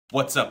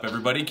What's up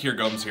everybody, Kier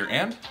Gomes here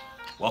and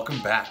welcome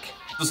back.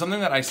 So something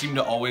that I seem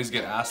to always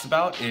get asked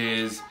about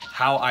is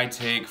how I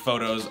take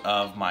photos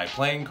of my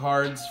playing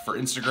cards for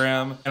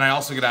Instagram. And I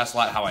also get asked a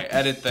lot how I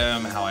edit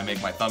them, how I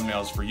make my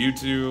thumbnails for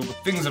YouTube,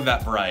 things of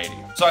that variety.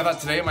 So I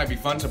thought today it might be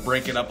fun to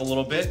break it up a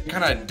little bit,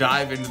 kind of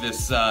dive into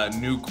this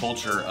new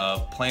culture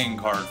of playing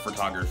card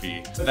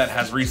photography that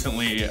has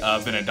recently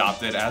been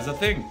adopted as a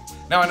thing.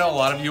 Now I know a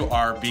lot of you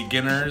are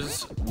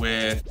beginners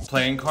with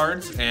playing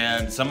cards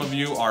and some of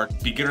you are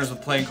beginners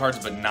with playing cards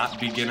but not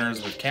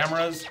beginners with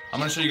cameras. I'm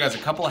gonna show you guys a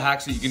couple of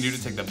hacks that you can do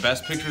to take the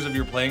best pictures of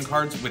your playing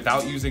cards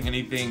without using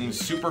anything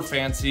super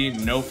fancy,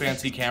 no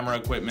fancy camera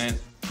equipment.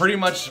 Pretty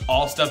much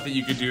all stuff that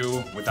you could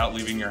do without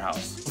leaving your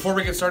house. Before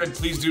we get started,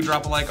 please do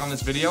drop a like on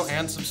this video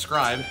and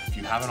subscribe if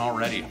you haven't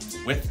already.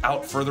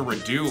 Without further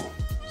ado,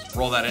 let's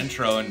roll that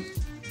intro and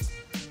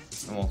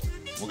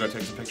we'll go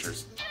take some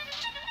pictures.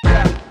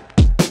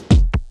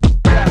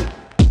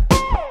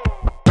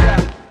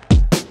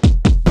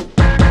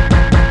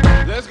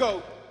 Let's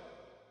go.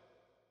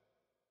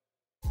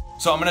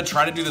 So I'm gonna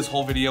try to do this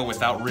whole video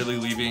without really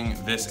leaving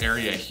this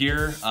area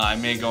here. I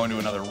may go into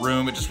another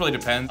room, it just really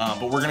depends.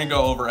 But we're gonna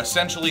go over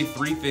essentially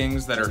 3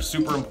 things that are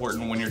super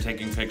important when you're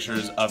taking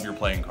pictures of your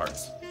playing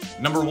cards.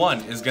 Number 1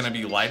 is gonna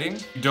be lighting.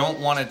 You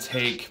don't wanna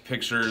take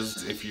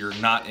pictures if you're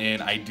not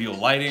in ideal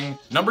lighting.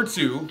 Number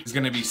 2 is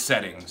gonna be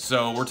setting.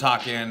 So we're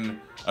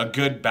talking a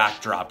good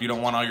backdrop. You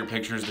don't want all your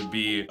pictures to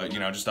be,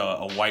 just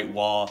a white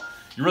wall.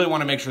 You really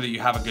wanna make sure that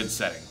you have a good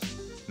setting.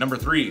 Number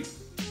 3,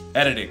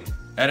 editing.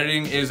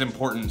 Editing is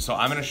important, so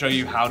I'm gonna show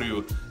you how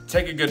to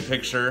take a good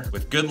picture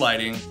with good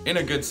lighting, in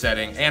a good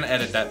setting, and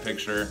edit that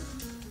picture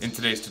in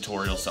today's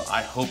tutorial, so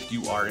I hope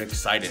you are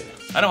excited.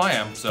 I know I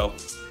am, so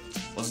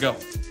let's go.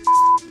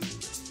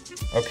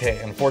 Okay,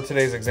 and for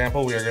today's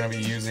example, we are gonna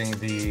be using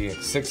the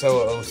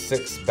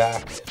 6006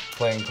 back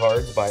playing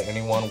cards by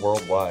anyone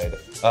worldwide.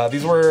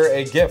 These were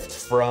a gift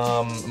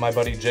from my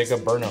buddy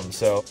Jacob Burnham.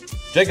 So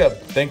Jacob,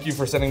 thank you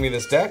for sending me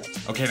this deck.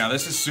 Okay, now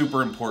this is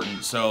super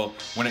important. So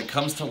when it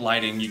comes to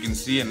lighting, you can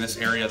see in this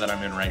area that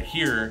I'm in right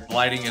here,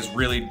 lighting is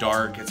really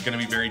dark. It's gonna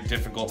be very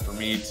difficult for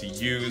me to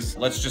use.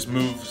 Let's just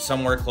move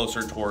somewhere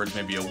closer towards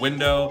maybe a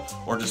window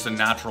or just a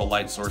natural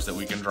light source that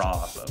we can draw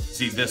off of.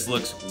 See, this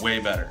looks way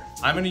better.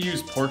 I'm gonna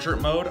use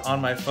portrait mode on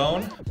my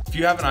phone. If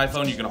you have an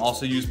iPhone, you can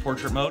also use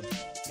portrait mode.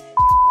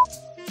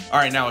 All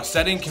right, now a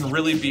setting can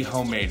really be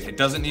homemade. It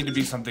doesn't need to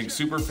be something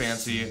super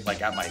fancy,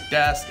 like at my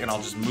desk, and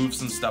I'll just move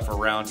some stuff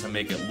around to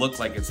make it look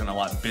like it's in a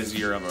lot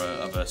busier of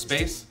a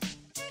space.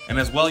 And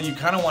as well, you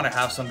kind of want to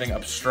have something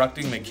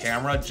obstructing the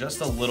camera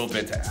just a little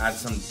bit to add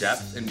some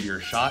depth into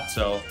your shot.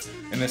 So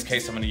in this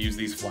case, I'm gonna use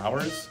these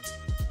flowers.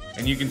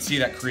 And you can see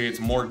that creates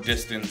more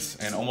distance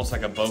and almost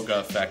like a bokeh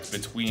effect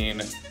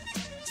between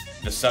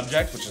the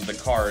subject, which is the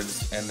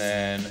cards, and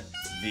then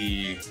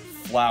the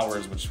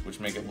flowers, which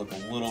make it look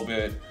a little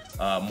bit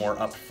more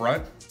up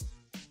front.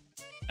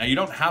 Now you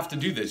don't have to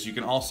do this. You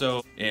can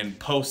also, in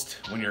post,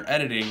 when you're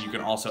editing, you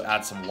can also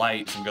add some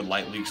light, some good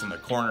light leaks in the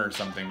corner or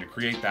something to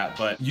create that.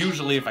 But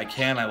usually if I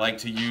can, I like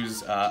to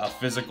use a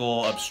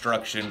physical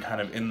obstruction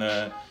kind of in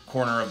the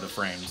corner of the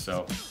frame.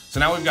 So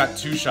now we've got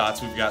 2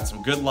 shots. We've got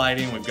some good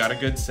lighting. We've got a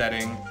good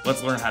setting.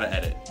 Let's learn how to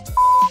edit.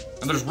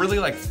 And there's really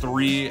like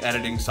 3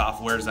 editing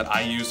softwares that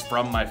I use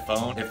from my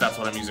phone if that's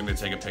what I'm using to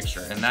take a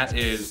picture. And that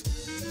is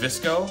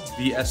VSCO,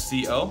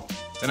 V-S-C-O.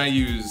 Then I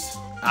use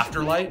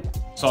Afterlight.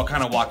 So I'll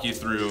kind of walk you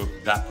through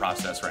that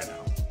process right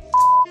now.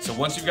 So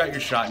once you've got your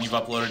shot and you've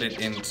uploaded it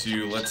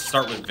into, let's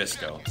start with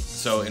VSCO.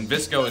 So in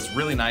VSCO, it's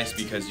really nice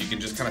because you can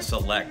just kind of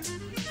select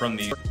from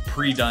the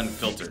pre-done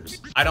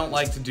filters. I don't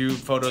like to do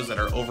photos that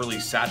are overly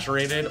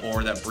saturated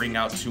or that bring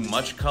out too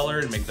much color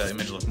and make the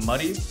image look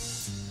muddy.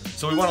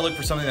 So we want to look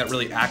for something that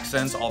really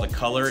accents all the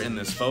color in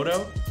this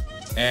photo,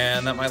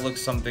 and that might look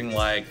something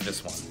like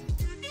this one.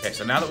 Okay,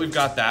 so now that we've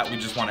got that, we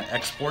just want to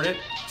export it,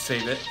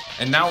 save it,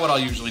 and now what I'll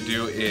usually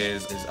do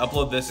is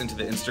upload this into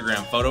the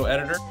Instagram photo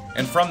editor,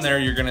 and from there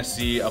you're gonna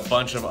see a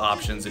bunch of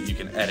options that you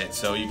can edit.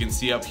 So you can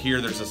see up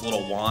here there's this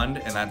little wand,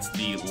 and that's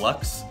the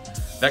Lux.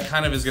 That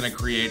kind of is gonna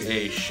create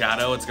a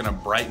shadow. It's gonna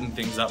brighten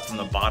things up from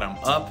the bottom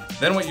up.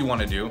 Then what you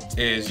wanna do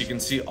is you can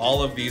see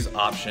all of these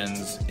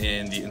options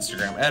in the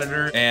Instagram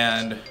editor,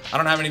 and I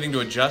don't have anything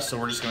to adjust, so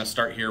we're just gonna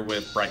start here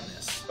with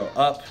brightness. So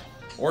up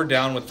or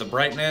down with the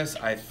brightness.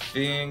 I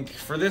think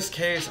for this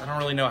case, I don't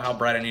really know how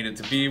bright I need it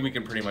to be. We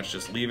can pretty much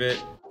just leave it.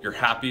 If you're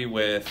happy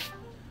with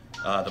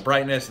the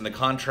brightness and the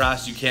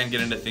contrast, you can get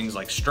into things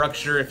like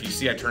structure. If you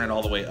see I turn it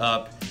all the way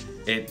up,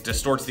 it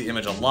distorts the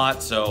image a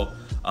lot, so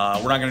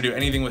we're not gonna do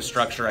anything with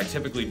structure. I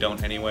typically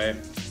don't anyway.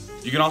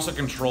 You can also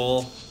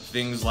control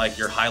things like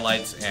your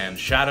highlights and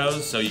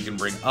shadows, so you can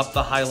bring up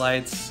the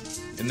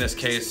highlights. In this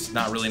case,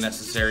 not really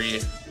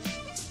necessary.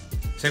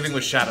 Same thing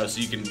with shadows,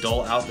 so you can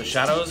dull out the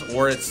shadows,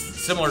 or it's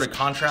similar to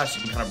contrast,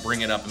 you can kind of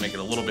bring it up and make it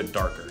a little bit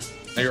darker.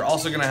 Now you're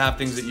also gonna have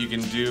things that you can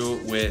do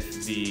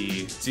with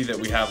see that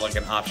we have like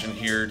an option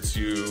here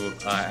to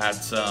add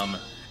some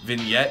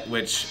vignette,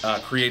 which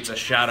creates a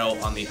shadow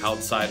on the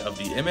outside of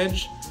the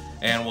image.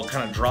 and we'll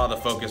kind of draw the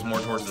focus more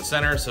towards the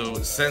center. So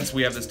since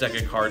we have this deck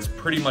of cards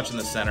pretty much in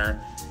the center,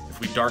 if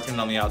we darken it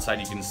on the outside,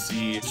 you can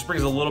see it just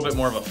brings a little bit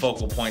more of a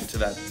focal point to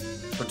that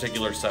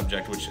particular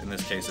subject, which in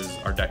this case is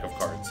our deck of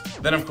cards.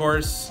 Then of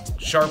course,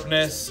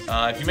 sharpness.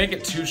 If you make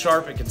it too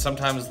sharp, it can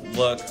sometimes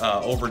look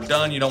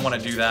overdone. You don't want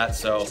to do that,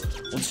 so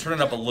let's turn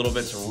it up a little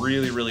bit to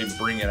really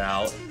bring it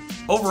out.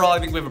 Overall, I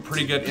think we have a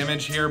pretty good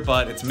image here,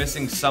 but it's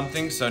missing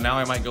something, so now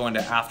I might go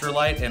into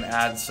Afterlight and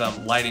add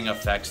some lighting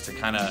effects to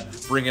kind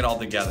of bring it all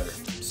together.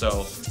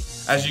 So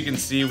as you can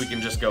see, we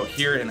can just go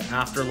here in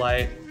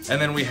Afterlight,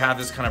 and then we have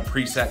this kind of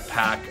preset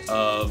pack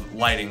of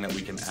lighting that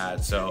we can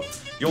add. So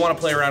you'll want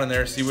to play around in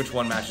there, see which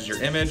one matches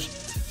your image.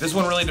 This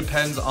one really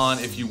depends on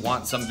if you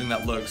want something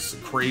that looks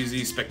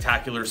crazy,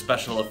 spectacular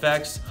special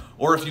effects,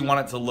 or if you want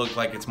it to look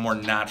like it's more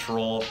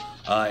natural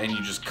and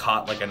you just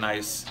caught like a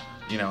nice,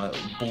 you know,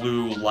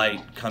 blue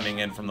light coming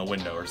in from the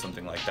window or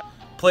something like that.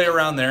 Play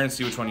around there and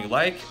see which one you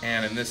like,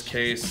 and in this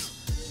case,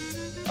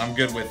 I'm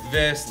good with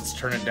this. Let's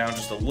turn it down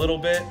just a little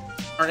bit.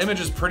 Our image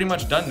is pretty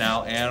much done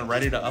now and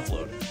ready to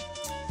upload.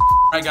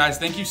 Alright guys,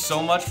 thank you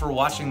so much for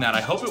watching that.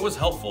 I hope it was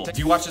helpful. If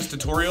you watched this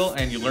tutorial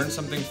and you learned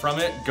something from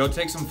it, go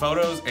take some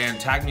photos and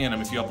tag me in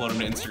them if you upload them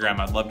to Instagram.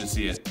 I'd love to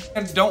see it.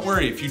 And don't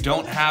worry, if you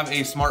don't have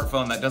a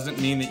smartphone, that doesn't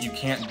mean that you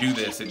can't do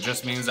this. It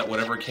just means that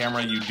whatever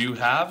camera you do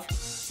have,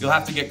 you'll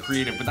have to get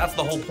creative. But that's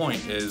the whole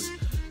point, is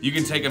you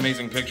can take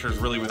amazing pictures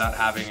really without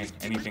having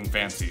anything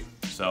fancy.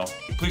 So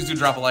please do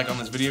drop a like on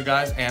this video,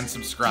 guys, and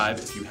subscribe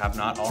if you have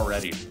not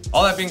already.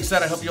 All that being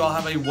said, I hope you all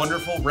have a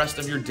wonderful rest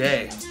of your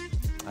day.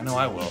 I know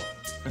I will.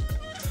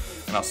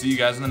 And I'll see you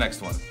guys in the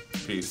next one.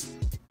 Peace.